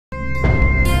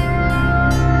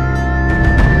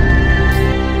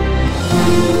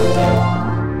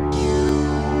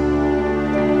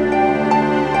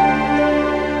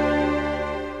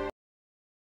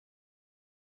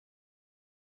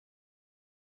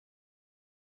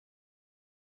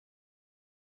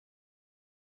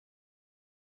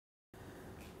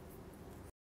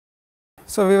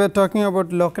So, we were talking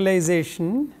about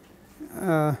localization.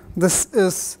 This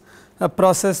is a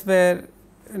process where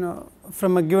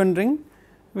from a given ring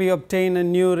we obtain a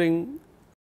new ring.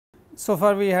 So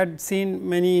far we had seen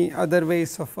many other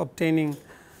ways of obtaining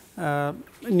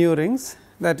new rings,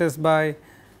 that is by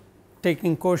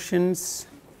taking quotients,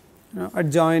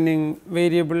 adjoining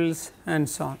variables and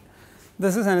so on.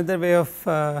 This is another way of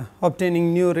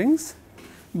obtaining new rings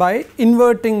by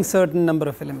inverting certain number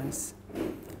of elements.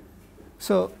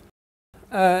 So,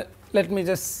 let me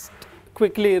just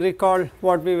quickly recall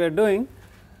what we were doing.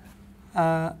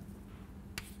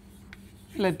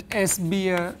 Let S be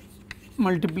a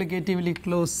multiplicatively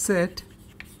closed set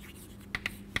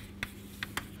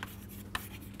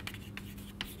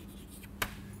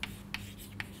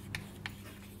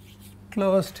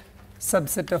closed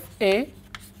subset of A.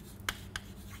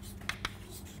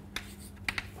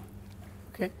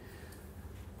 Okay.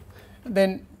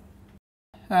 Then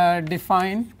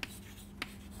define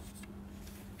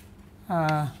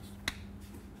A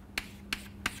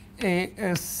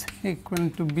is equal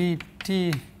to B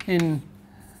T in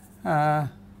A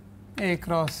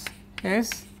cross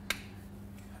S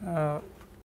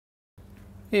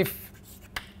if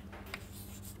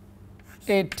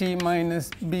A T minus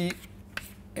B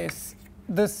S,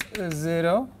 this is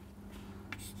 0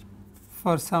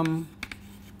 for some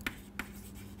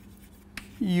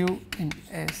u in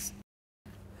S.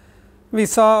 We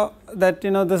saw that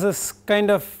this is kind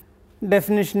of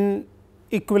definition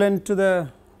equivalent to the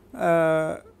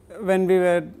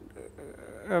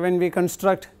when we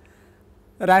construct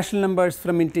rational numbers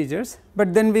from integers,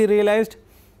 but then we realized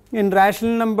in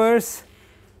rational numbers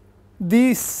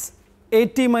these A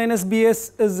t minus B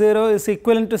s is 0 is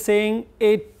equivalent to saying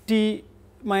A t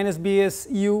minus B s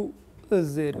u is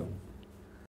 0,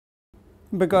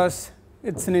 because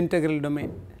it is an integral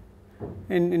domain.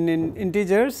 In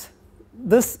integers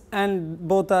this and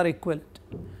both are equivalent,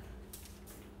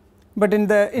 but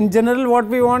in general what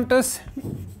we want is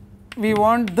we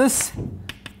want this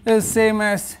is same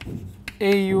as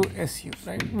A u S u,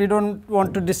 right. We do not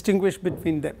want to distinguish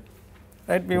between them,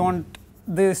 right. We want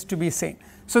this to be same.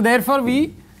 So, therefore,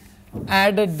 we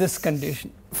added this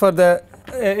condition for the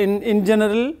in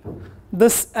general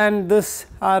this and this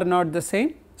are not the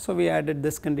same. So, we added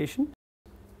this condition.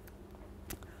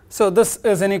 So, this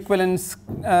is an equivalence,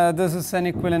 this is an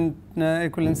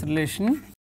equivalence relation.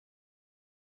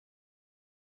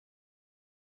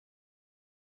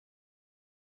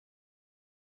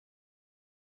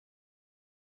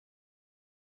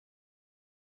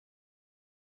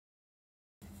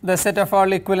 The set of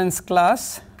all equivalence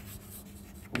class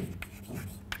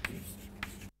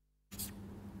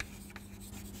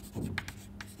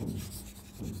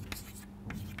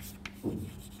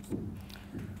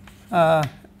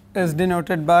is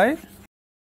denoted by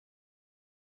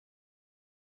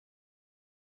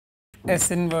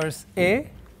S inverse A.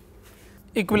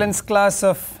 Equivalence class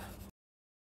of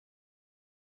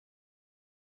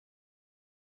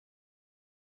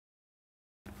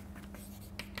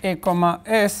A comma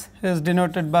S is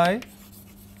denoted by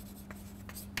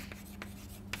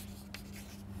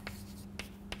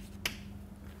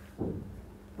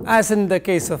as in the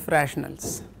case of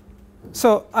rationals.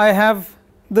 So, I have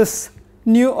this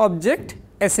new object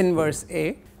S inverse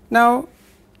A. Now,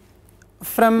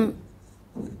 from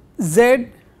Z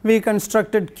we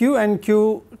constructed Q and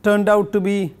Q turned out to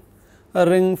be a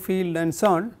ring field and so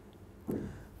on.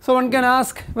 So, one can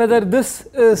ask whether this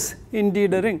is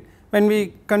indeed a ring. When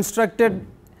we constructed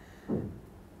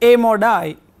A mod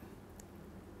I,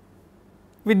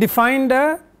 we defined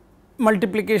a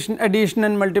multiplication, addition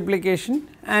and multiplication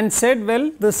and said,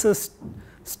 well, this is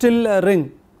still a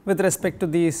ring with respect to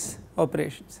these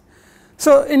operations.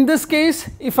 So, in this case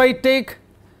if I take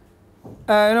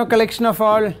collection of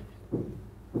all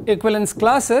equivalence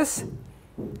classes,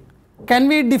 can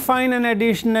we define an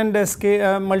addition and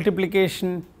a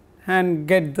multiplication and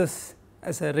get this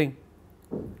as a ring?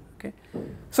 Okay.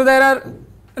 So, there are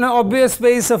obvious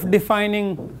ways of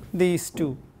defining these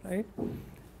two, right.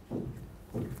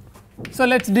 So,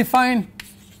 let us define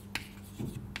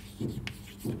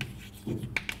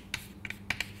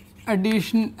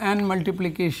addition and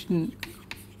multiplication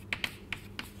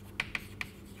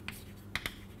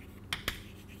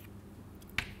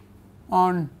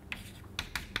on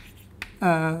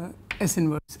S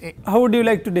inverse A. How would you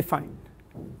like to define?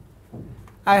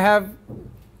 I have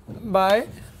by,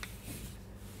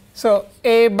 so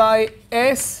A by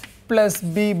S plus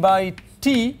B by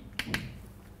T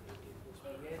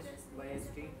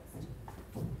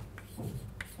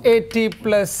A t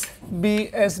plus B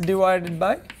s divided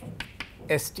by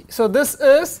S t. So, this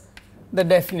is the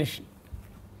definition,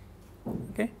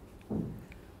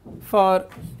 for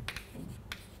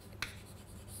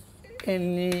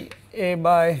any A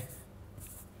by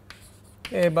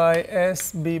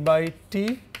S B by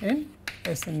T in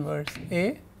S inverse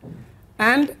A,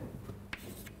 and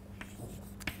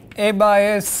A by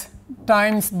S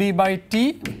times B by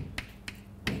T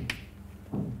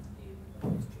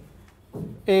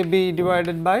A B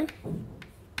divided by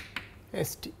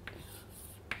S T.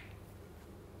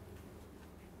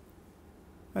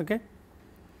 Okay.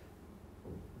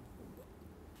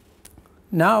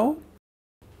 Now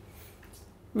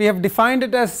we have defined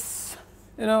it as,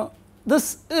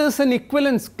 this is an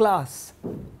equivalence class,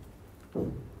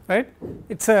 right?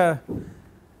 It is a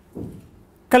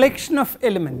collection of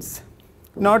elements,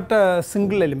 not a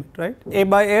single element, right? A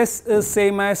by S is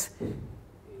same as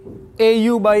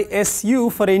AU by SU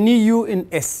for any U in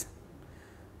S.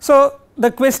 So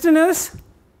the question is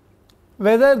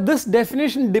whether this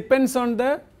definition depends on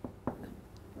the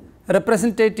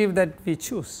representative that we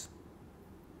choose.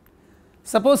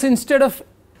 Suppose instead of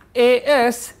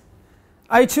AS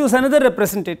I choose another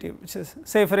representative, which is,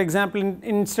 say for example,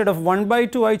 instead of 1 by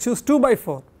 2 I choose 2 by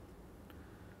 4.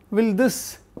 Will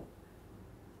this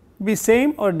be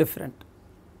same or different?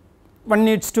 One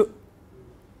needs to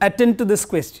attend to this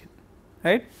question,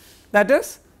 right? That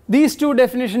is, these two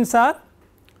definitions are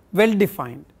well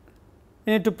defined.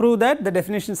 We need to prove that the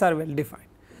definitions are well defined.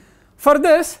 For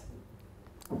this,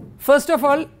 first of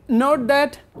all, note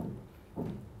that,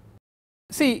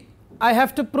 see, I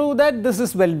have to prove that this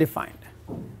is well defined,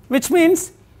 which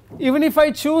means even if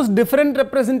I choose different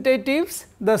representatives,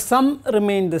 the sum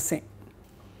remain the same.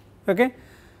 Okay.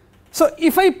 So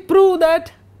if I prove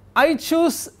that I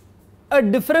choose a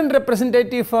different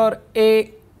representative for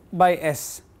A by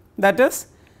S, that is,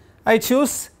 I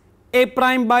choose A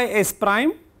prime by S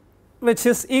prime, which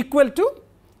is equal to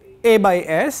A by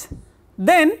S,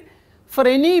 then for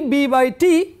any B by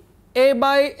T, A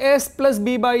by S plus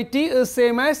B by T is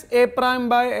same as A prime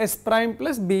by S prime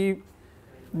plus B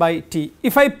by T.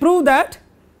 If I prove that,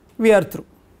 we are through.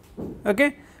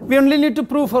 Okay. We only need to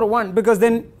prove for one, because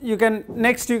then you can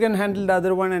next you can handle the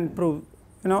other one and prove,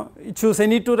 you choose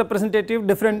any two representative,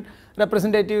 different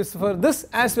representatives for this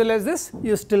as well as this,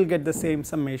 you still get the same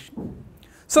summation.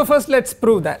 So first let us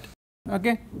prove that.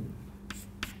 Okay.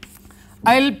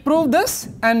 I will prove this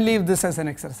and leave this as an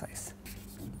exercise.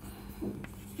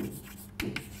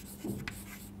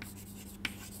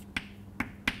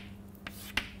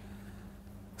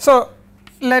 So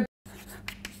let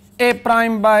A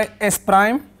prime by S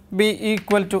prime be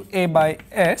equal to A by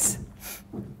S.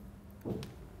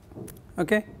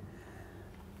 Okay.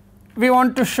 We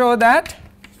want to show that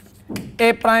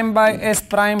A prime by S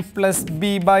prime plus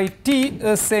B by T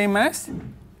is same as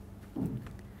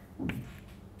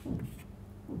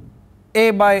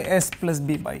A by S plus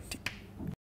B by T.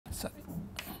 Sorry.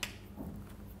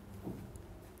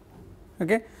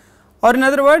 Okay. Or in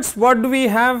other words, what do we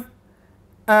have?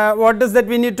 What is that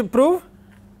we need to prove?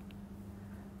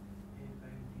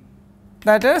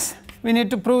 That is, we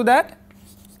need to prove that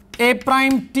A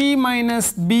prime T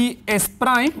minus B S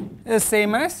prime is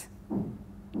same as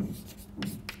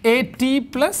A T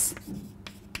plus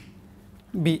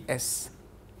B S.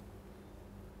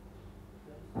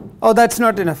 Oh, that is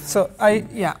not enough. So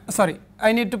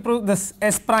I need to prove this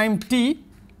S prime T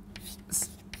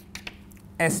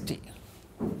S T.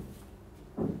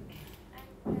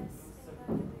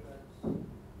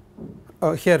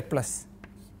 Oh, here plus.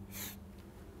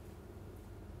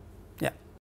 Yeah.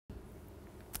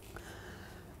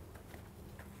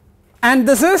 And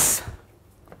this is,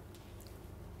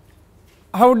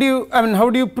 how do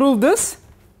you prove this?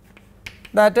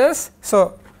 That is,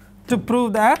 so to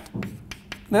prove that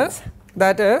this,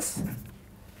 that is,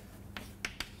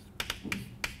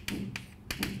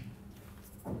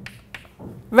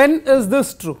 when is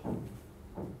this true?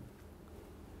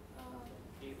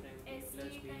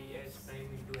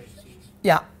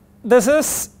 Yeah,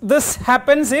 this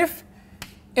happens if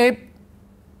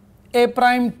A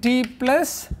prime T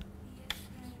plus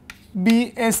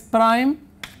B S prime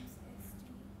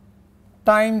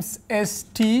times S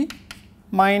T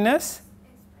minus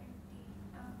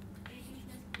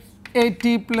A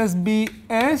T plus B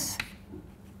S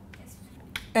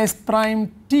S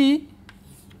prime T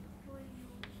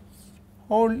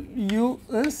whole U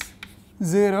is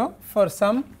 0 for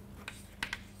some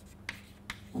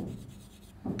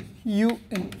U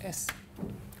in S.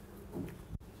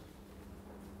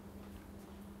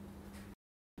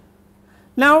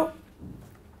 Now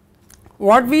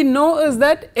what we know is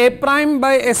that A prime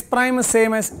by S prime is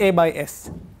same as A by S.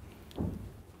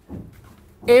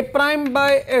 A prime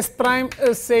by S prime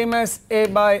is same as A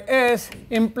by S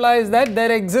implies that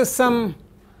there exists some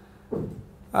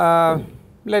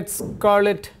let us call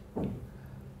it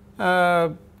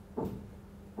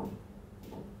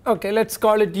okay, let us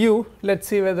call it u. Let us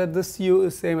see whether this u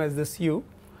is same as this u.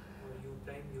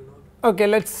 Okay,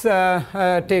 let us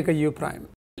take a u prime.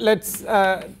 Let us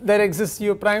there exists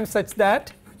u prime such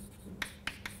that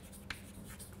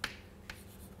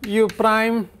u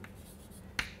prime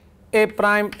a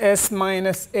prime s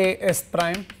minus a s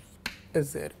prime is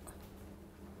 0.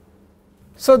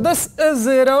 So, this is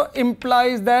 0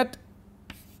 implies that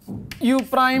u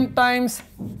prime times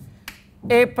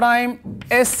a prime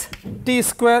s t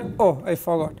square, oh I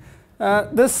forgot,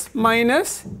 this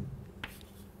minus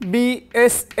b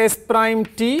s s prime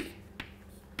t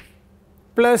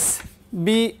plus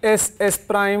b s s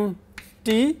prime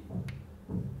t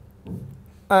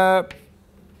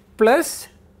plus,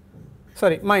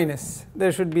 sorry, minus,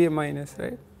 there should be a minus,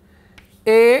 right,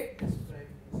 a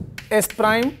s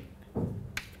prime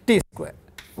t square,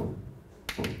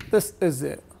 this is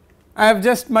 0. I have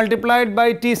just multiplied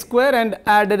by t square and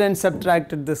added and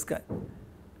subtracted this guy.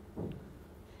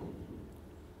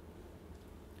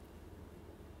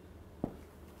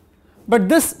 But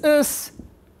this is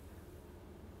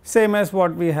same as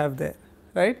what we have there,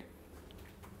 right.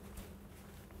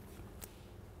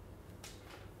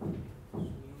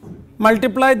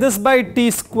 Multiply this by t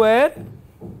square,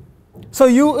 so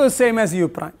u is same as u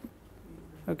prime.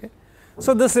 Okay.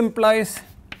 So, this implies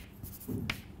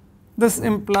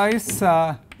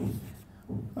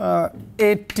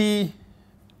a t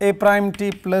a prime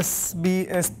t plus b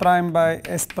s prime by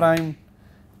s prime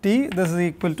t, this is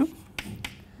equal to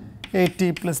a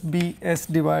t plus b s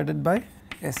divided by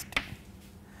s t.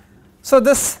 So,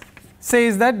 this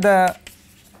says that the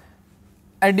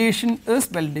addition is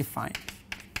well defined.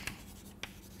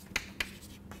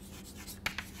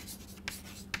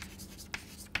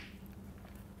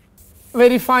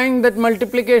 Verifying that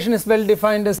multiplication is well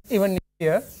defined is even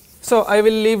easier. So, I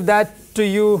will leave that to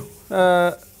you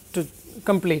to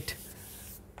complete.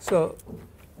 So,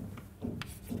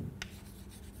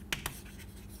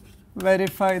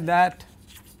 verify that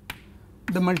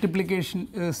the multiplication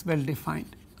is well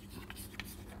defined.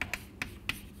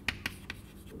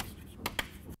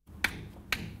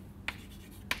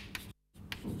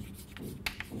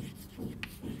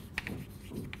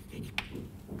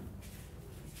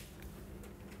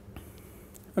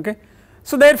 Okay.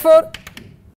 So, therefore,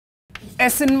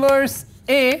 S inverse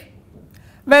A,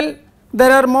 well,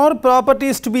 there are more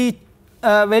properties to be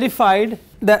verified.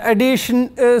 The addition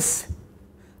is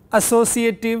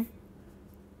associative,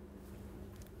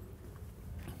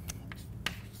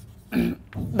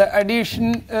 the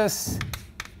addition is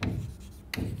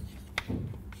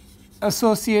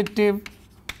associative,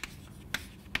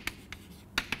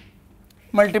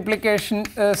 multiplication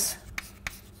is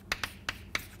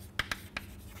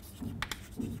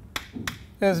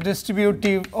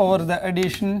distributive over the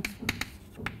addition,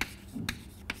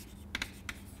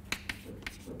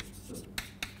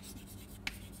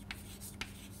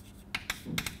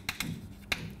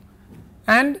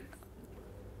 and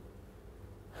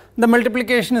the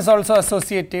multiplication is also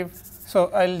associative. So,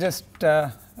 I will just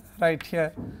write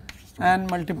here, and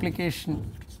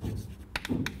multiplication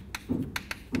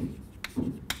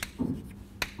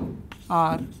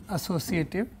are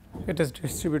associative, it is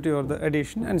distributive over the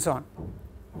addition, and so on.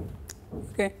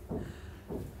 Okay.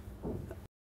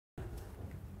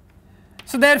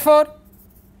 So, therefore,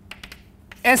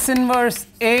 S inverse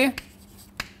A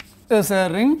is a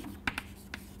ring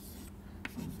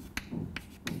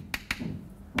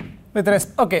with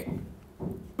respect, okay,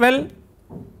 well,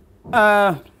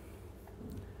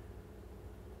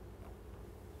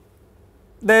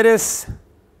 there is,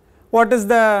 what is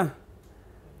the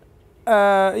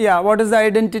what is the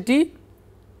identity?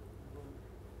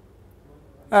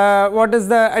 What is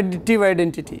the additive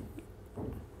identity?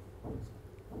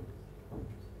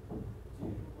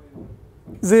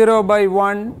 0 by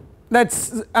 1, that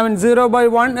is, I mean 0 by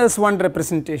 1 is one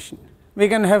representation, we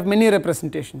can have many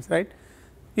representations, right.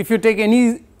 If you take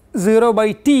any 0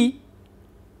 by t,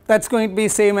 that is going to be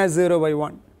same as 0 by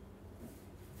 1,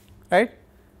 right.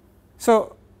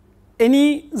 So,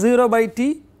 any 0 by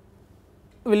t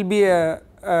will be a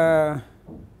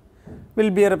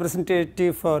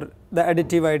representative for the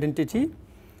additive identity.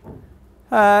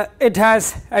 It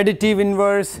has additive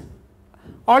inverse.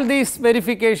 All these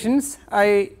verifications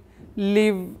I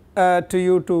leave to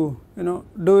you to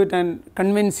do it and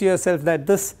convince yourself that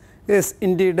this is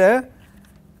indeed a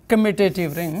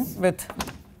commutative ring with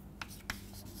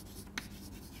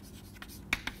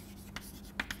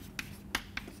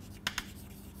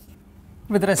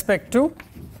respect to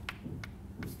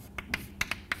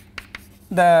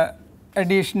the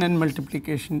addition and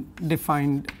multiplication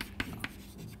defined.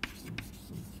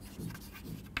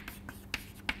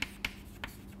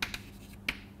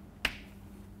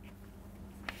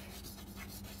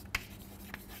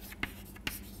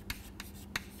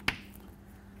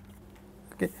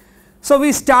 So,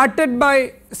 we started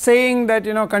by saying that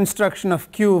construction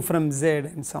of Q from Z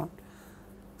and so on.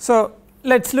 So,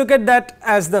 let us look at that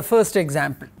as the first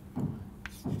example.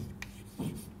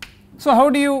 So, how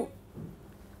do you,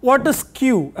 what is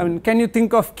Q? I mean, can you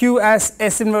think of Q as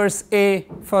S inverse A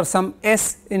for some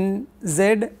S in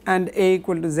Z and A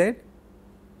equal to Z?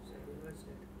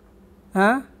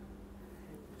 Huh?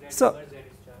 So,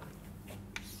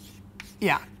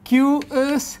 yeah, Q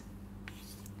is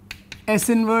S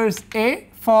inverse A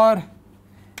for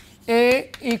A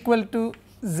equal to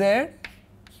Z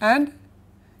and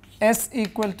S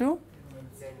equal to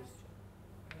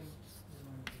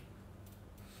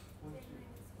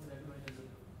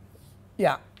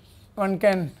yeah, one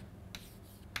can,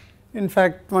 in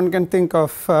fact one can think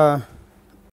of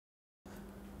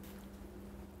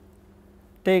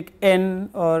take N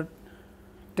or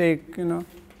take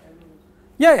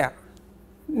yeah,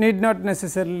 need not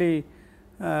necessarily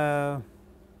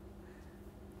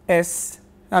S,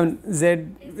 I mean Z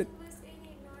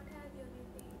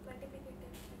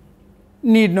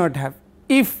need not have.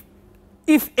 If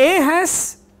A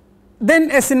has,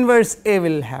 then S inverse A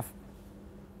will have,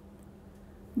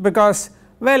 because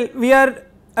well we are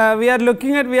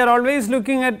always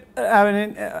looking at I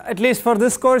mean, at least for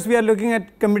this course we are looking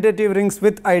at commutative rings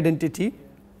with identity,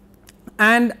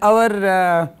 and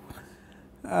our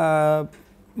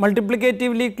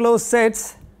multiplicatively closed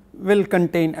sets will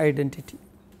contain identity.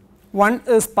 One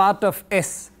is part of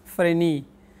S for any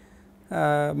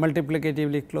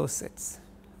multiplicatively closed sets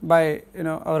by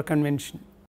our convention.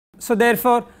 So,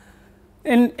 therefore,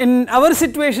 in our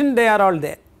situation they are all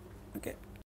there. Okay.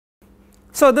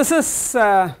 So, this is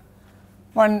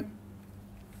one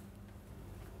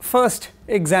first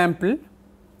example.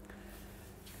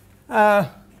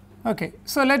 Okay.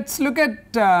 So, let us look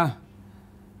at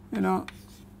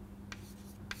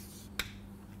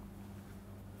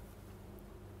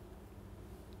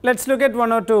let us look at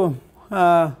one or two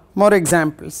more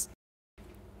examples.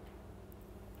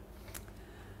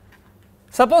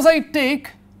 Suppose I take,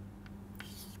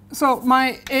 so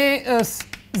my A is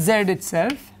Z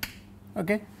itself,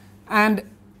 okay, and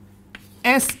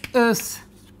S is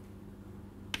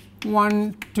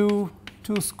 1, 2,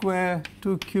 2 square,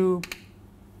 2 cube,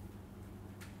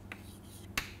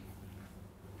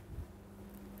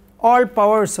 all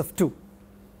powers of 2.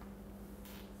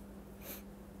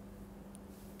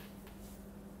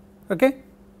 Okay.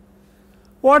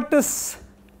 What is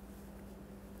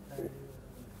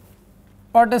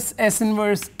S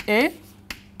inverse A?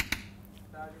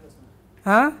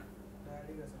 Huh?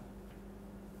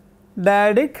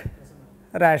 Dyadic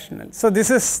rational. So, this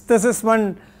is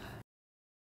one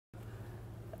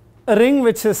ring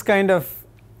which is kind of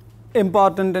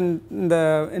important in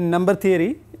number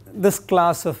theory, this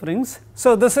class of rings.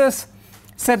 So, this is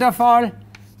set of all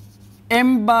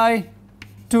m by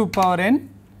 2 power n,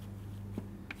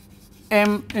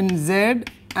 m in Z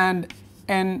and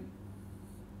n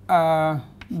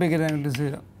bigger than equal to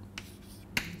 0,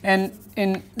 n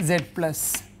in Z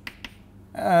plus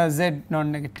Z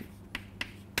non-negative.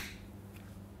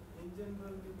 In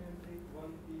general, we can take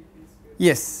 1p square.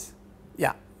 Yes,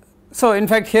 yeah. So, in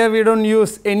fact, here we do not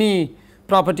use any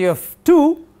property of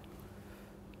 2.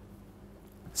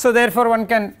 So, therefore, one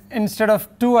can, instead of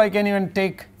 2 I can even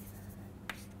take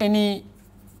any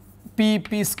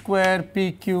p square,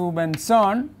 p cube and so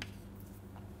on,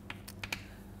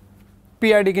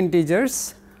 periodic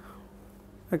integers.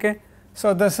 Okay.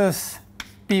 So, this is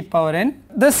p power n.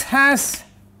 This has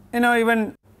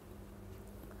even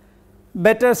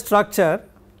better structure.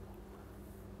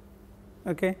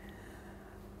 Okay.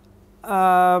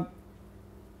 I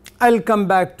will come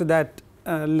back to that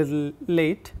a little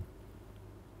late.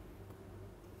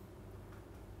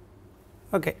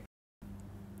 Okay.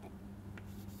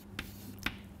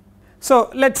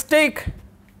 So, let us take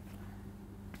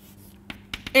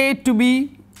A to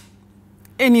be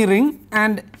any ring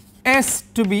and S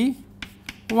to be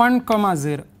 1,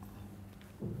 0.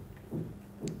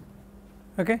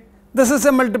 Okay. This is a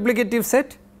multiplicative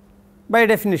set by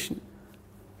definition.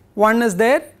 1 is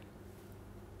there,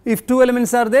 if 2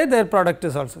 elements are there, their product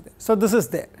is also there. So, this is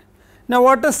there. Now,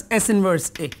 what is S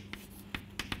inverse A?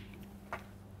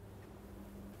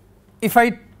 If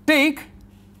I take,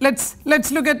 let's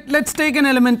take an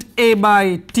element A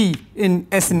by T in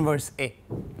S inverse A.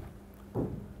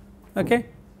 Okay.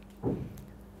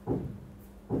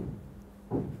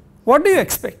 what do you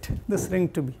expect this ring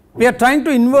to be? We are trying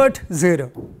to invert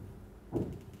 0,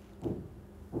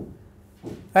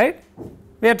 right?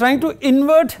 We are trying to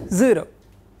invert 0.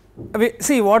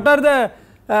 See what are the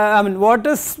what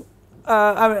is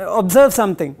observe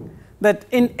something, that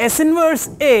in S inverse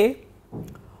A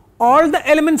all the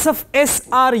elements of S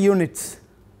are units,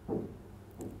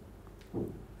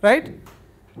 right?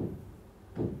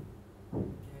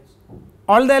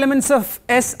 All the elements of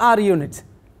S are units.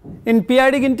 In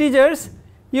periodic integers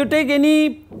you take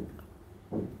any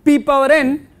p power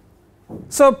n,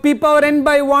 so p power n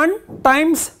by 1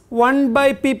 times 1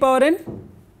 by p power n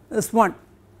is 1.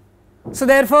 So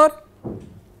therefore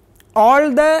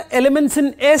all the elements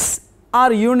in S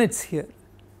are units here.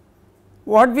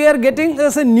 What we are getting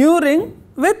is a new ring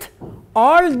with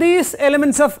all these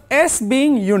elements of S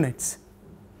being units.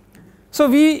 So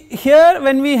we here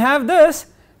when we have this,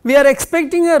 we are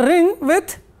expecting a ring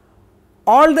with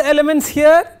all the elements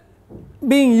here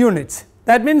being units.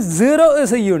 That means 0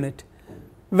 is a unit.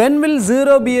 When will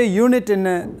 0 be a unit in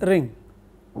a ring?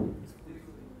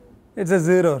 It is a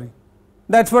 0 ring.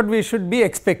 That is what we should be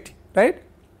expecting, right?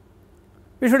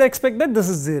 We should expect that this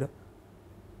is 0.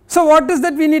 So what is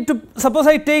that we need to, suppose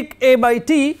I take A by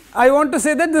T, I want to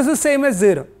say that this is same as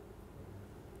 0,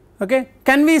 okay.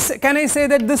 Can I say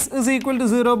that this is equal to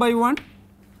 0 by 1?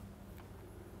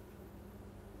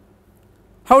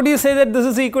 How do you say that this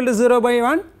is equal to 0 by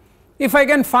 1? If I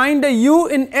can find a u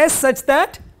in S such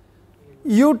that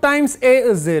u times A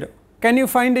is 0. Can you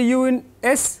find a u in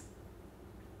S?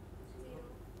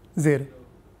 0,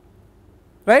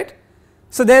 right?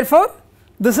 So therefore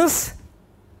this is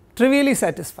trivially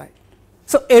satisfied.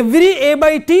 So every A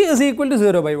by T is equal to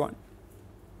 0 by 1,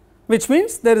 which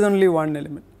means there is only one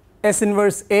element. S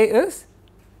inverse A is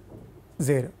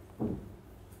 0,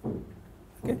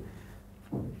 okay.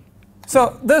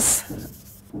 So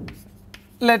this,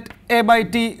 let A by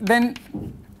T, then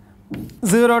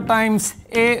 0 times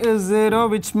A is 0,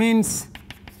 which means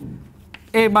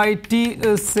A by T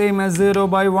is same as 0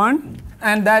 by 1,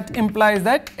 and that implies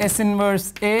that S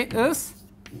inverse A is,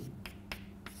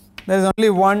 there is only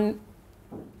one.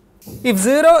 If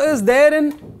 0 is there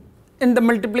in the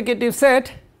multiplicative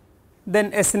set,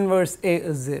 then S inverse A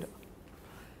is 0.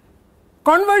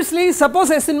 Conversely,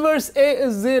 suppose S inverse A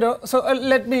is 0, so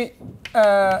let me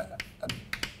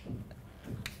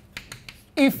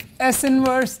if S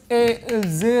inverse A is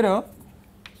 0,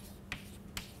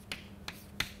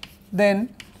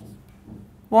 then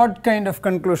what kind of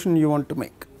conclusion you want to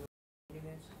make?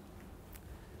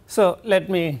 So let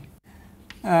me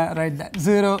write that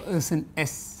 0 is in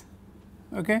S,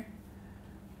 okay.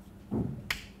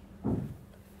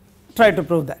 Try to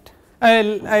prove that.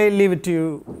 I'll leave it to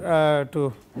you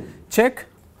to check,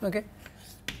 okay.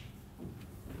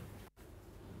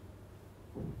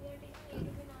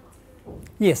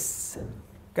 Yes,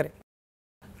 correct.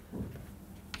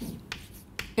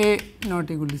 A not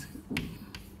equal to 0.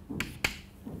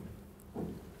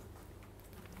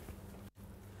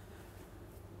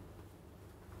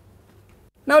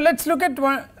 Now let us look at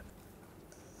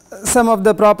some of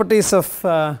the properties of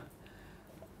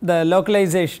the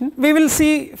localization. We will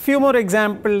see few more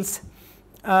examples.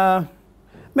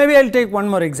 Maybe I will take one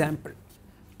more example.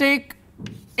 Take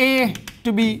A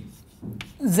to be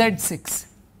Z6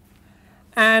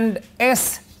 and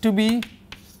S to be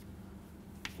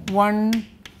 1,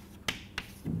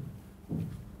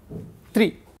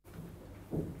 3.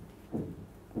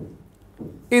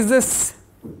 Is this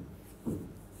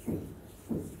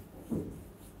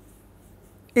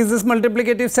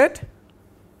multiplicative set?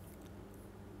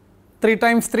 3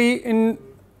 times 3 in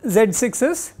Z6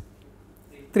 is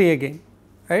 3 again,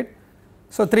 right.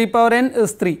 So 3 power n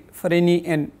is 3 for any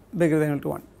n bigger than or equal to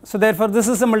 1. So therefore this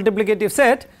is a multiplicative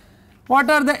set. What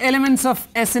are the elements of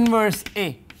S inverse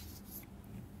A?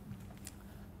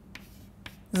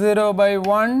 0 by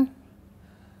 1,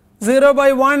 0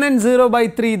 by 1 and 0 by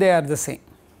 3, they are the same,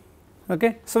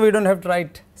 okay. So we do not have to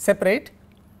write separate.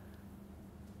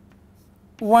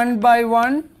 1 by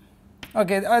 1,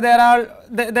 okay, they are all,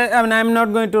 I mean I am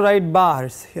not going to write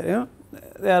bars here, you know,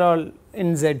 they are all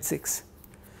in Z6.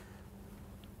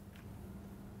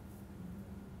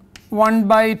 1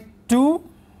 by 2,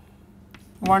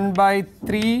 1 by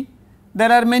 3,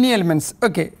 there are many elements,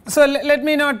 okay. So let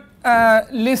me not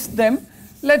list them,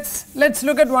 let's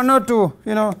look at one or two,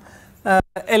 you know,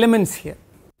 elements here,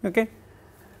 okay.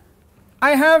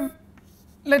 I have,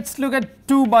 let's look at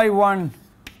 2 by 1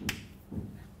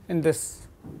 in this.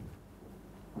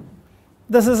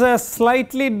 This is a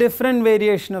slightly different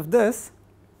variation of this.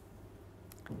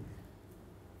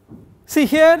 See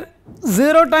here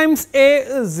 0 times A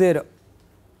is 0.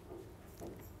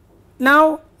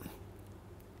 Now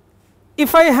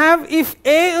if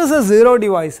A is a 0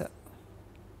 divisor,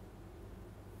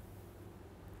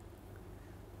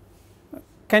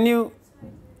 can you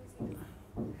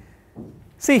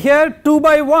see here 2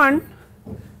 by 1,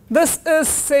 this is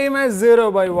same as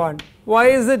 0 by 1. Why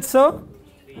is it so?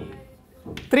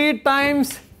 3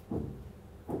 times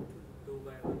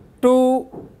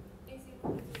 2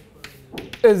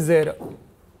 is 0,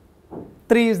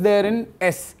 3 is there in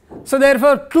S. So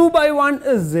therefore 2 by 1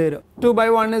 is 0, 2 by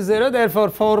 1 is 0, therefore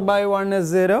 4 by 1 is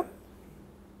 0.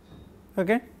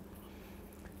 Okay.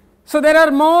 So there are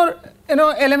more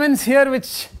elements here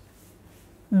which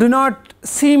do not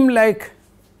seem like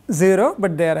 0,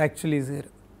 but they are actually 0,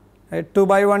 right. 2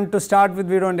 by 1 to start with,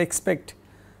 we do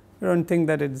not think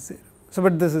that it is 0. So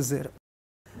but this is 0.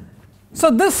 So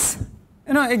this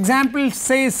example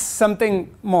says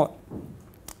something more.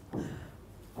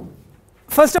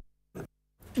 First of all,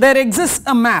 there exists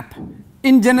a map.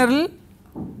 In general,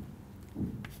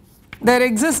 there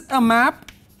exists a map,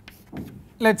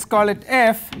 let us call it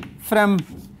F, from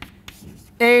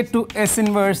A to S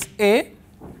inverse A,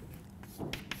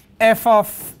 F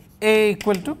of A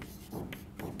equal to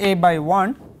A by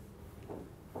 1.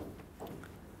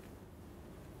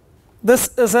 This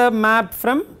is a map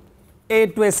from A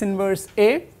to S inverse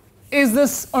A. Is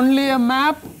this only a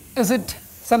map? Is it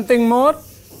something more?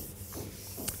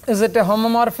 Is it a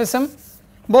homomorphism?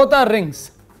 Both are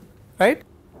rings, right.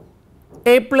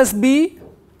 A plus B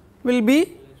will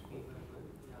be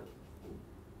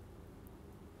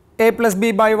A plus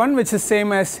B by 1, which is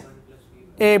same as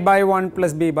A by 1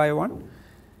 plus B by 1.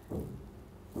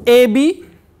 AB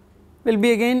will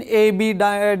be again AB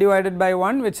divided by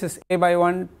 1, which is A by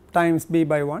 1 times B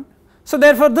by 1. So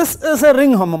therefore this is a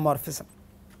ring homomorphism.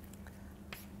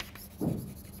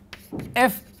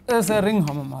 F is a ring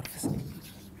homomorphism.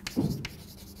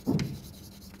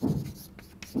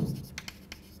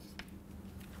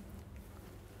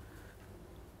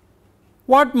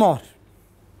 What more?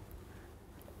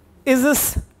 Is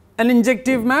this an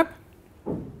injective map?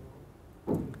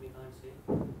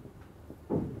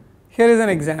 Here is an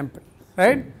example,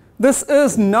 right. This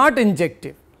is not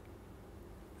injective.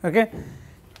 Okay.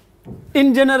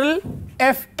 In general,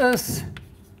 F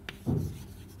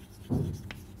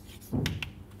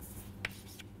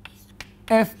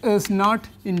is not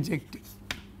injective.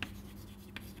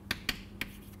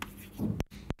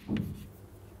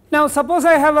 Now suppose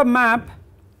I have a map,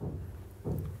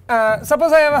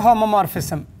 suppose I have a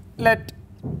homomorphism.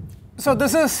 So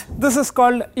this is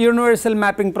called universal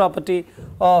mapping property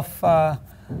of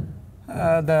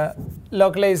the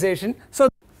localization. So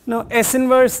now S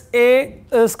inverse A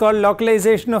is called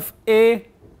localization of A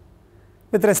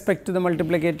with respect to the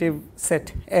multiplicative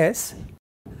set S.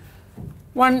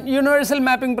 One universal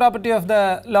mapping property of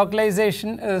the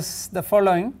localization is the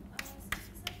following.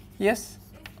 Yes?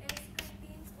 If S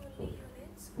contains only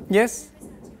units, yes?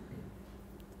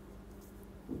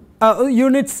 it will be surjective.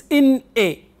 Units in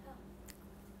A.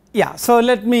 Yeah, so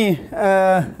let me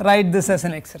write this as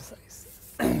an exercise.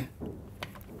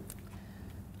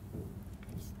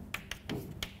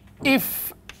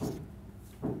 If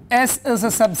S is a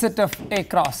subset of A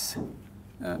cross,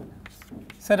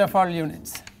 set of all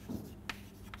units,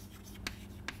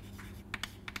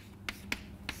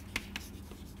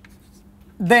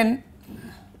 then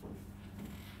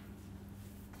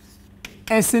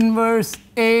S inverse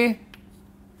A,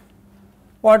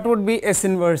 what would be S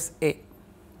inverse A?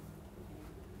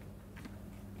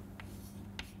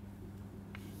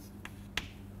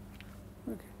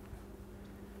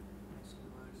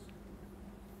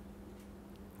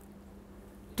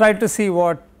 Try to see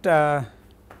what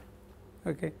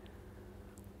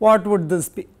what would this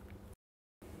be.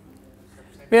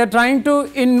 We are trying to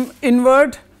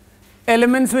invert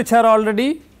elements which are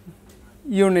already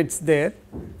units there,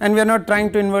 and we are not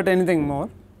trying to invert anything more.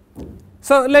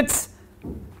 So let us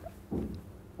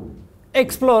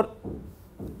explore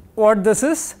what this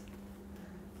is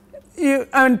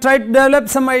and try to develop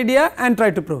some idea and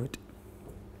try to prove it.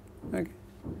 Okay.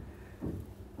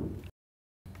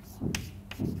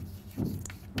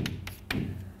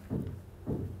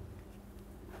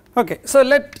 Okay, so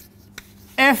let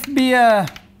F be a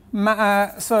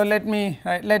so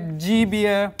let G be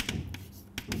a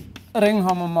ring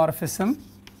homomorphism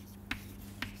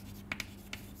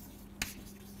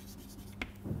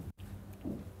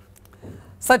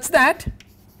such that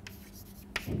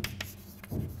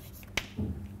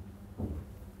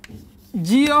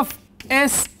G of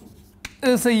S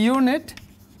is a unit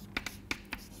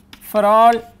for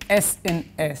all S in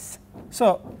S.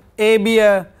 So A be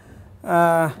a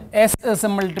S is a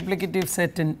multiplicative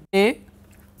set in A,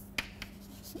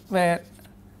 where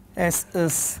S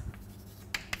is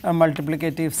a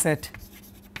multiplicative set.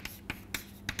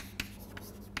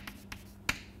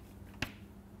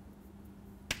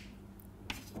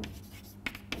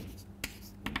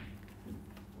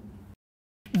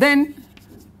 Then,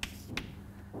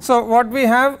 so what we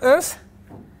have is,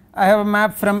 I have a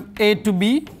map from A to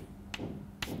B,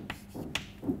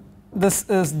 this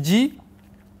is G,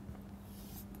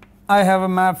 I have a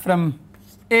map from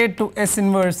A to S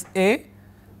inverse A,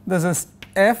 this is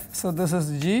F, so this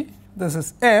is G, this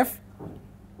is F.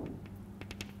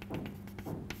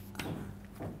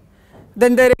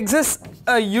 Then there exists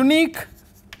a unique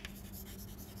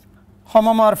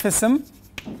homomorphism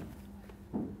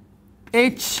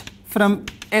H from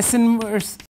S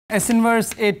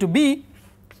inverse A to B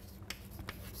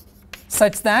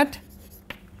such that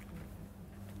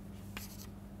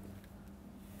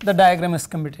the diagram is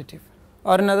commutative,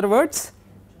 or in other words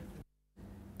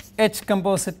H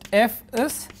composite F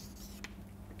is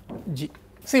G.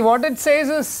 See, what it says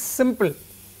is simple.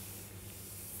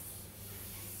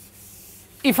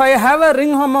 If I have a ring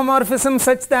homomorphism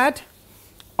such that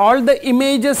all the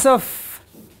images of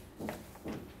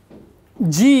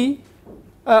G,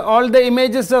 all the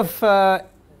images of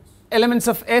elements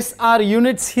of S are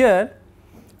units here,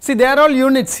 see they are all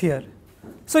units here.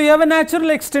 So, you have a natural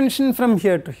extension from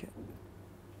here to here.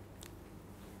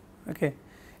 Okay.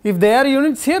 If they are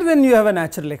units here, then you have a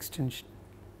natural extension,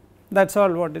 that is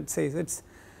all what it says. It's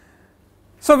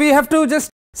so we have to just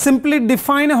simply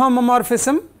define a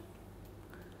homomorphism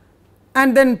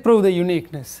and then prove the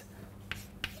uniqueness.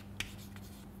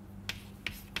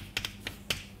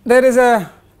 There is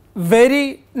a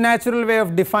very natural way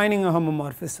of defining a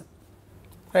homomorphism,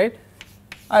 right.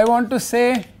 I want to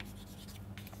say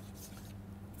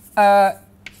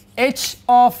H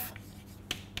of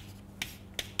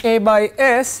A by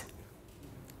S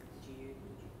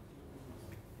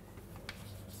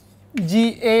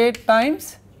GA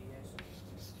times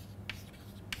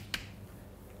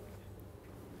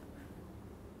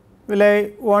will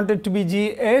I want it to be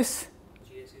GS?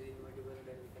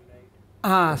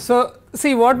 So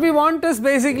see what we want is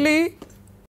basically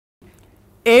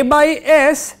A by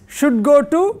S should go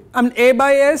to A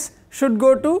by S should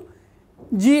go to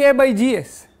GA by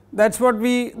GS, that is what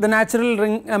we the natural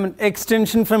ring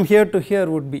extension from here to here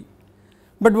would be.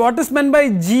 But what is meant by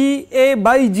GA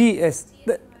by GS?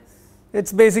 It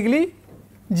is basically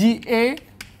GA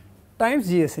times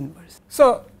GS inverse.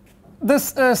 So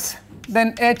this is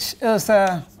then H is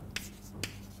a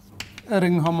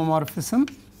ring homomorphism.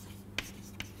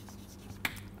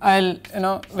 I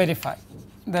will verify.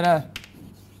 There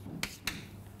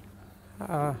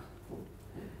are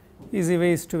easy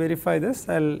ways to verify this.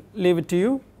 I will leave it to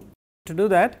you to do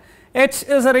that. H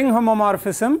is a ring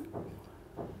homomorphism,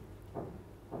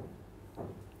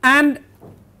 and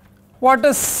what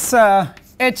is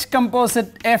H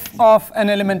composite F of an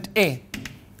element A?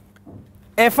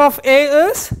 F of A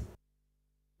is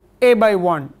A by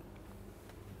 1.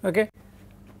 Okay.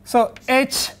 So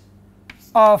H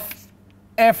of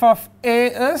F of A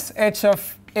is H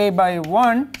of A by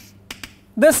 1.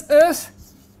 This is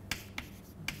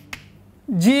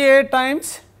GA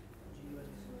times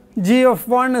G of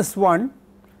 1 is 1.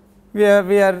 We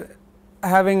are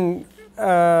having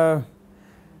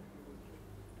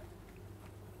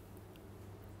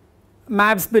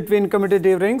maps between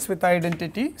commutative rings with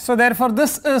identity. So therefore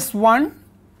this is 1.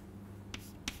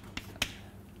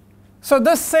 So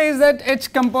this says that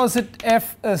H composite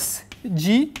F is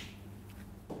G.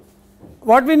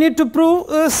 What we need to prove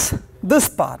is this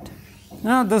part.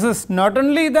 Now this is not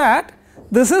only that,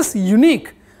 this is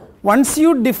unique. Once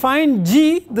you define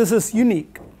G, this is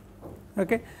unique.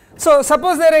 Okay. So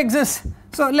suppose there exists,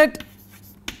 so let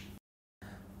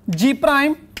G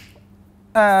prime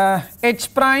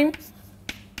H prime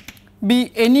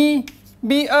be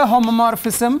a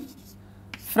homomorphism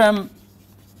from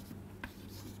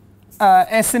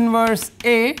S inverse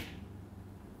A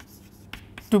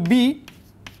to B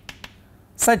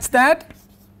such that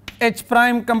H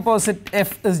prime composite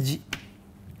F is G.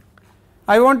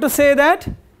 I want to say that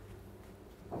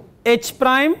H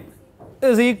prime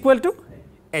is equal to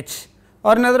H,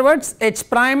 or in other words H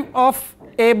prime of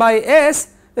A by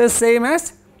S is same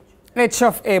as H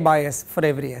of A by S for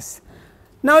every S.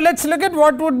 Now let us look at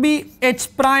what would be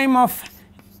H prime of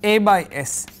A by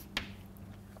S.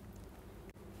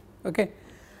 Okay.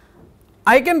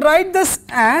 I can write this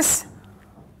as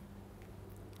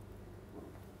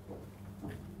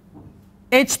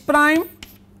H prime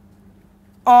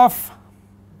of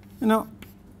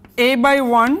A by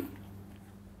 1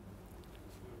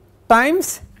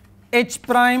 times H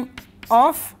prime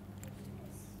of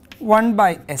 1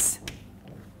 by S.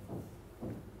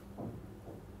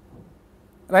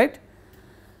 right.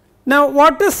 Now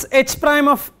what is h prime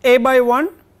of a by 1?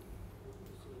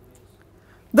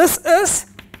 This is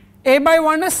a by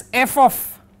 1 is f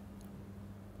of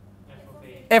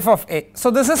a. So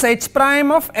this is h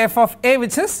prime of f of a,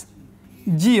 which is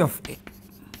g of a.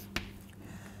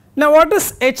 Now what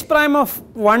is h prime of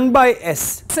 1 by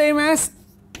s? Same as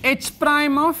h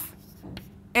prime of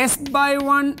s by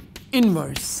 1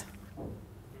 inverse.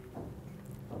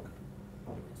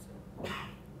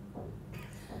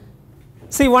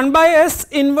 See, 1 by s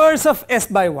inverse of s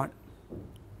by 1.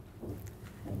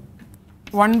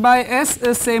 1 by s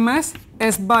is same as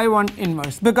s by 1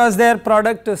 inverse, because their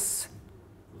product is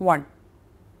 1.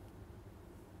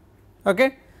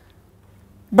 Okay.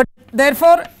 But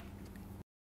therefore,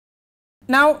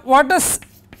 now what is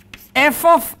f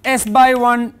of s by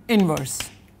 1 inverse?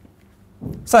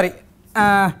 Sorry.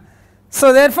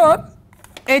 So therefore,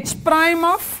 h prime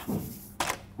of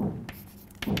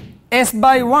s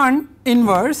by 1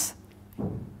 inverse,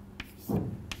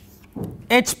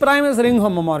 h prime is ring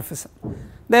homomorphism.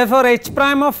 Therefore, h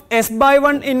prime of s by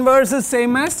 1 inverse is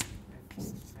same as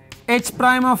h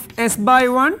prime of s by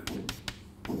 1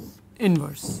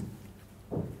 inverse.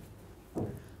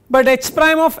 But h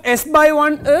prime of s by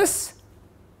 1 is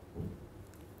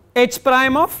h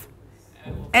prime of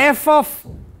f of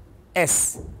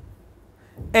s.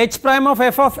 H prime of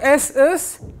f of s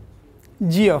is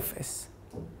g of s.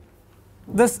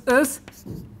 This is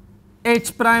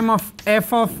h prime of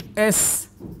f of s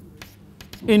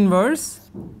inverse,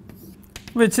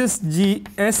 which is g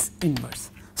s inverse.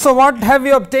 So what have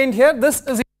you obtained here? This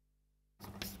is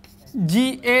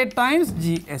g a times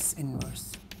g s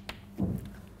inverse,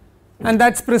 and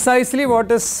that is precisely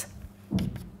what is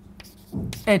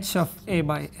h of a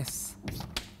by s.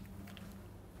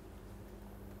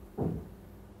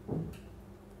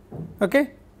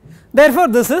 Okay. Therefore,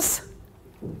 this is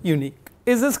unique.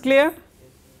 Is this clear?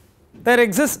 There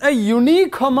exists a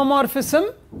unique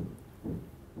homomorphism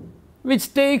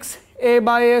which takes a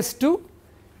by s to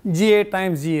g a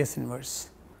times g s inverse.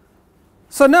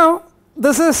 So now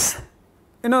this is,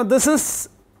 this is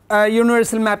a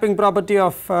universal mapping property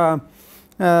of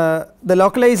the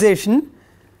localization,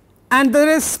 and there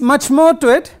is much more to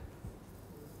it.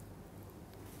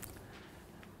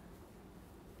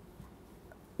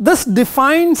 This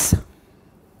defines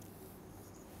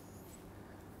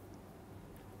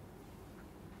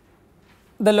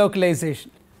the localization.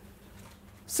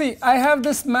 See, I have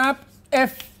this map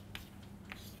f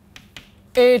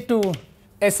a to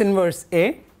s inverse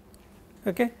a.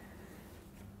 Okay.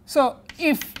 So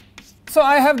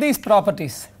I have these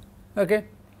properties. Okay.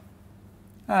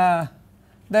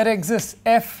 There exists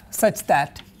f such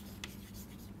that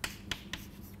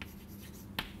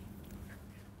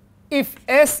if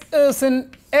s is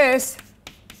in S,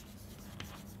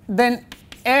 then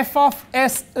f of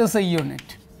s is a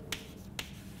unit.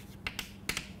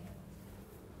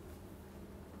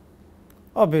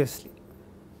 Obviously,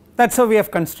 that is how we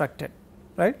have constructed,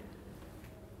 right.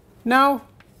 Now,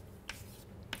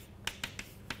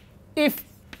 if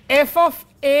f of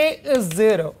a is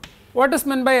 0, what is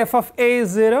meant by f of a is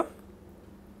 0?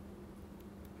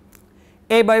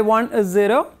 A by 1 is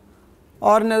 0,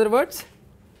 or in other words,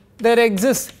 there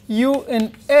exists u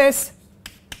in S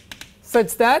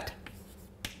such that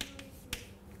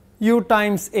u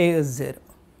times a is 0.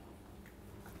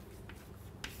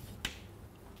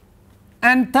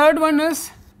 And third one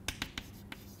is,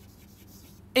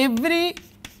 every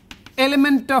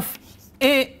element of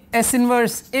A, S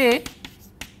inverse A,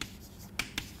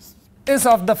 is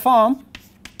of the form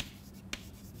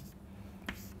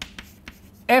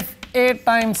f A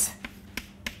times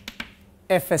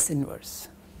f S inverse,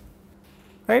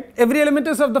 right. Every element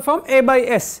is of the form A by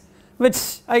S,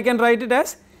 which I can write it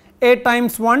as A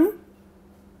times 1,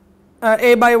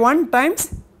 A by 1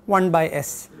 times 1 by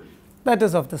S, that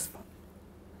is of this form.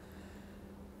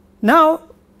 Now,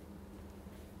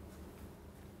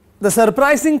 the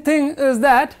surprising thing is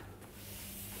that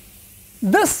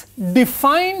this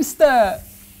defines the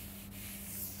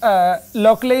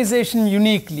localization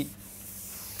uniquely,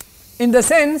 in the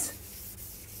sense,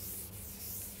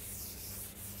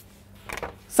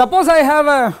 suppose I have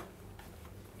a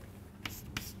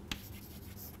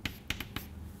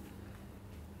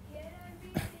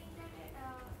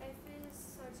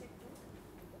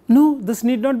no, this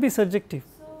need not be surjective.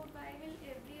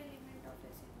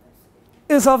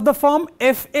 Is of the form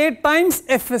f A times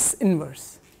f S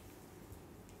inverse.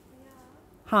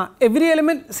 Every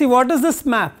element, see what is this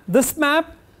map? This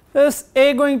map is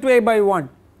A going to A by 1,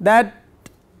 that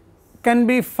can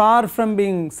be far from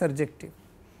being surjective.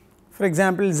 For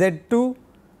example, Z to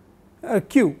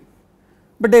Q,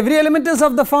 but every element is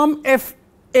of the form f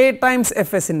a times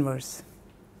f s inverse.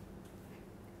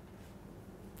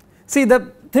 See,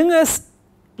 the thing is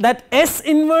that S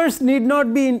inverse need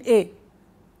not be in A.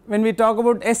 When we talk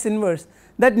about S inverse,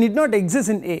 that need not exist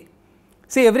in A.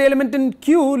 See, every element in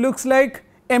Q looks like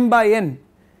m by n,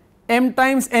 m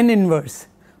times n inverse,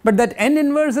 but that n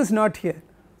inverse is not here.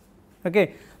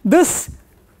 Okay. This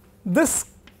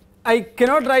I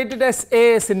cannot write it as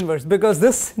A S inverse because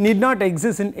this need not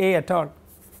exist in A at all.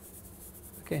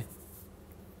 Okay.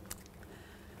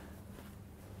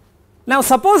 Now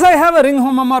suppose I have a ring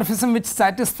homomorphism which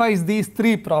satisfies these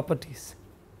three properties,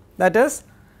 that is,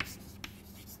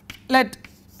 let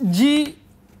G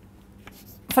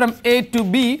from A to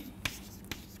B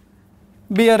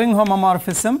be a ring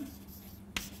homomorphism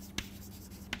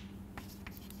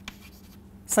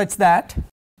such that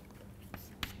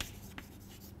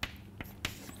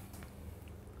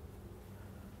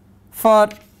for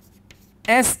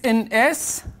S in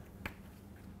S,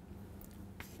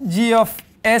 G of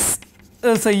S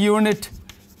is a unit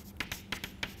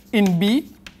in B.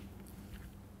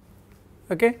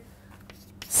 Okay.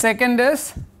 Second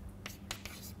is,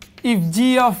 if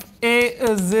G of A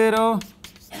is 0,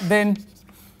 then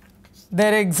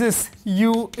there exists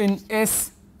U in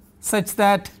S such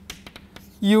that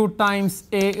U times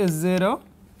A is 0.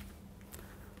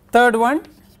 Third one,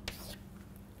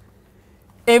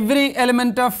 every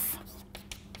element of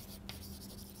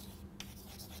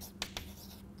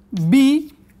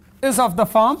B is of the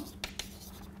form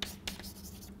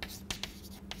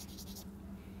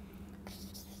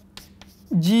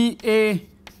G A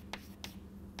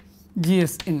G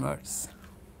S inverse.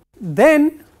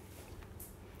 Then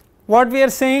what we are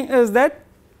saying is that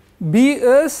B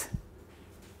is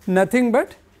nothing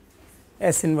but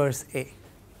S inverse A.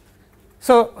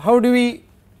 So how do we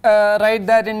write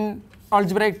that in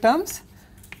algebraic terms?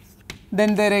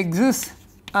 Then there exists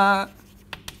a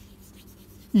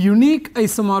unique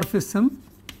isomorphism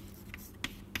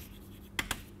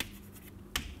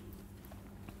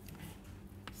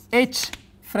H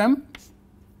from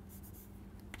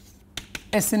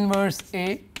S inverse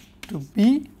A to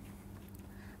B.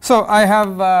 So I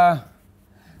have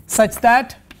such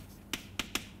that,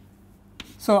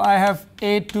 so I have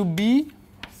A to B,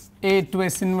 A to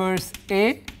S inverse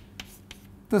A,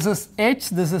 this is H,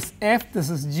 this is F, this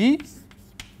is G,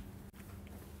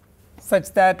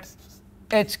 such that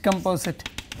H composite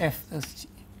F is G.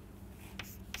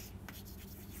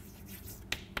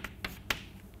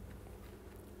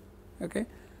 Okay.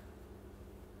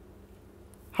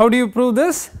 How do you prove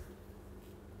this?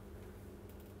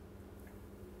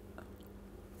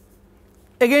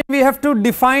 Again we have to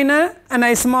define an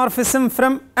isomorphism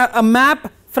from a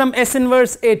map from S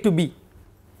inverse A to B.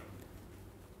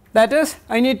 That is,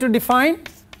 I need to define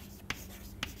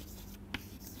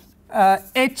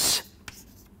H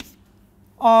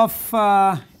of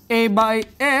A by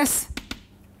S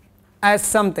as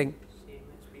something,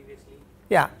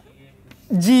 yeah,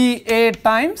 G A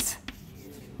times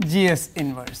G S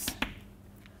inverse.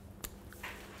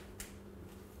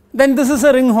 Then this is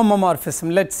a ring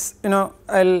homomorphism, let us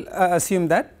I will assume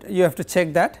that, you have to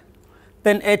check that.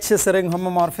 Then H is a ring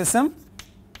homomorphism.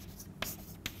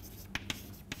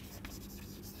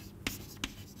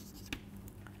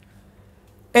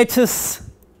 H is,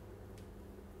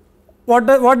 what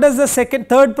does the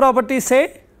third property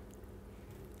say?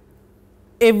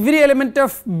 Every element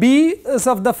of B is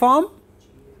of the form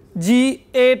G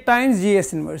A times G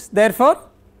S inverse. Therefore,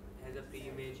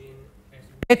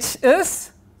 H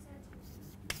is,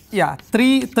 yeah,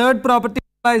 third property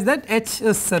implies that H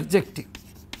is surjective.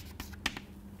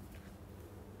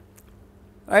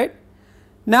 Right.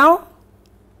 Now,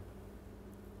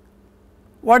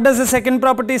 what does the second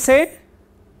property say?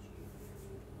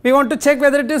 We want to check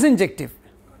whether it is injective.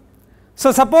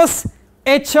 So suppose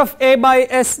H of A by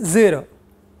S 0,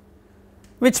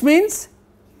 which means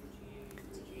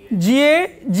G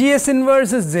A G S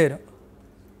inverse is 0.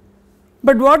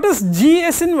 But what is G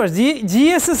S inverse?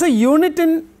 G S is a unit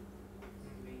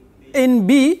in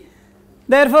B,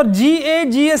 therefore G A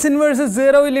G S inverse is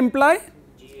 0 will imply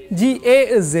G A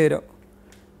is 0.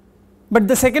 But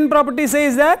the second property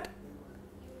says that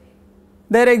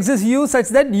there exists U such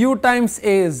that U times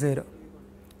A is 0.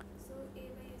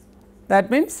 That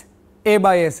means A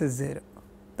by S is 0.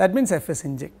 That means F is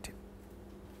injective.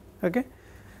 Okay.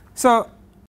 So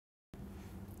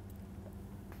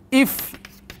if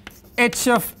H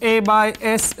of A by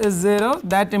S is 0,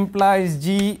 that implies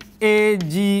G A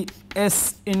G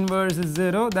S inverse is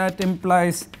 0, that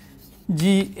implies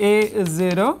G A is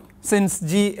 0, since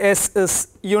G S is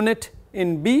unit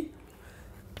in B.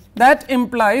 That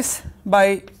implies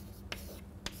by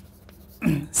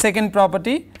second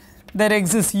property, there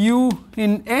exists u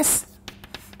in S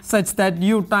such that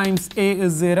u times A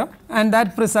is 0, and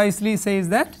that precisely says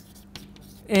that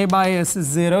A by S is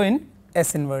 0 in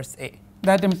S inverse A.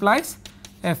 That implies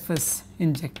F is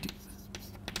injective.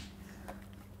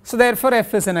 So, therefore,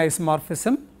 F is an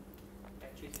isomorphism.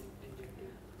 H is injective.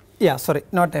 Yeah, sorry,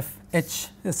 not F, H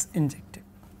is injective.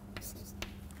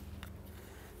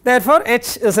 Therefore,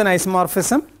 H is an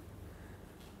isomorphism.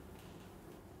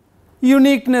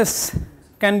 Uniqueness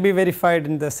can be verified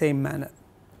in the same manner.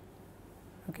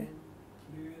 Okay.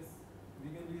 Previous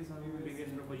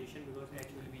proposition, because H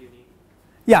will be unique.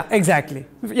 Yeah, exactly.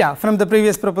 Yeah, from the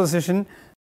previous proposition,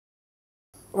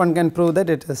 one can prove that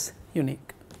it is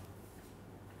unique.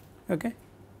 Okay.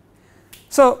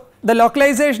 So, the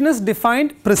localization is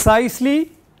defined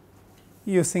precisely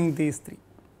using these three.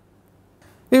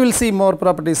 We will see more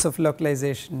properties of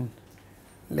localization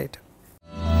later.